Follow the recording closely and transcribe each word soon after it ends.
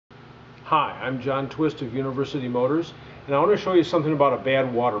Hi, I'm John Twist of University Motors, and I want to show you something about a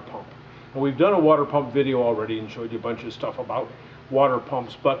bad water pump. And we've done a water pump video already and showed you a bunch of stuff about water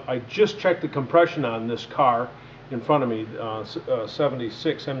pumps, but I just checked the compression on this car in front of me,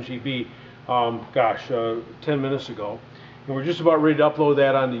 76 MGB, 10 minutes ago. And we're just about ready to upload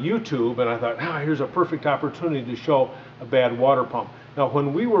that onto YouTube, and I thought, here's a perfect opportunity to show a bad water pump. Now,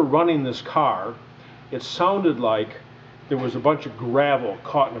 when we were running this car, it sounded like there was a bunch of gravel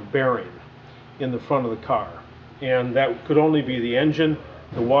caught in a bearing in the front of the car. And that could only be the engine,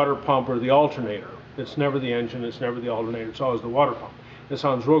 the water pump, or the alternator. It's never the engine, it's never the alternator, it's always the water pump. It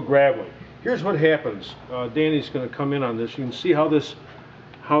sounds real gravelly. Here's what happens. Danny's going to come in on this. You can see how this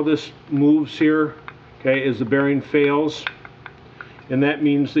moves here, okay, as the bearing fails. And that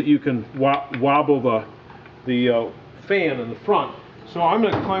means that you can wobble the fan in the front. So I'm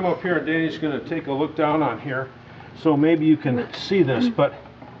going to climb up here, and Danny's going to take a look down on here. So maybe you can see this, but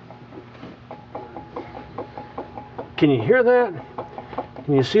can you hear that?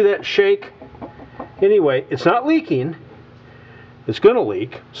 Can you see that shake? Anyway, it's not leaking. It's going to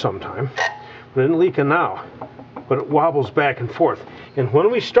leak sometime, but it isn't leaking now. But it wobbles back and forth. And when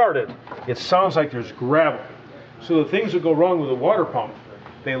we start it, it sounds like there's gravel. So the things that go wrong with a water pump,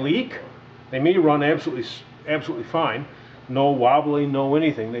 they leak. They may run absolutely fine. No wobbling, no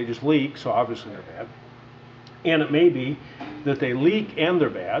anything. They just leak, so obviously they're bad. And it may be that they leak and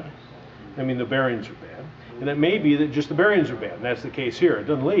they're bad. I mean, the bearings are bad. And it may be that just the bearings are bad, and that's the case here. It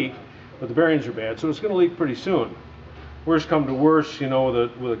doesn't leak, but the bearings are bad, so it's going to leak pretty soon. Worst come to worst, you know,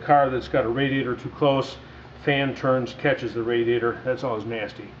 with a car that's got a radiator too close, fan turns, catches the radiator. That's always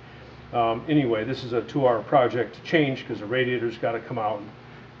nasty. Anyway, this is a 2-hour project to change because the radiator's got to come out and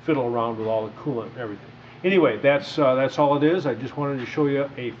fiddle around with all the coolant and everything. Anyway, that's all it is. I just wanted to show you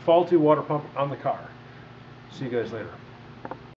a faulty water pump on the car. See you guys later.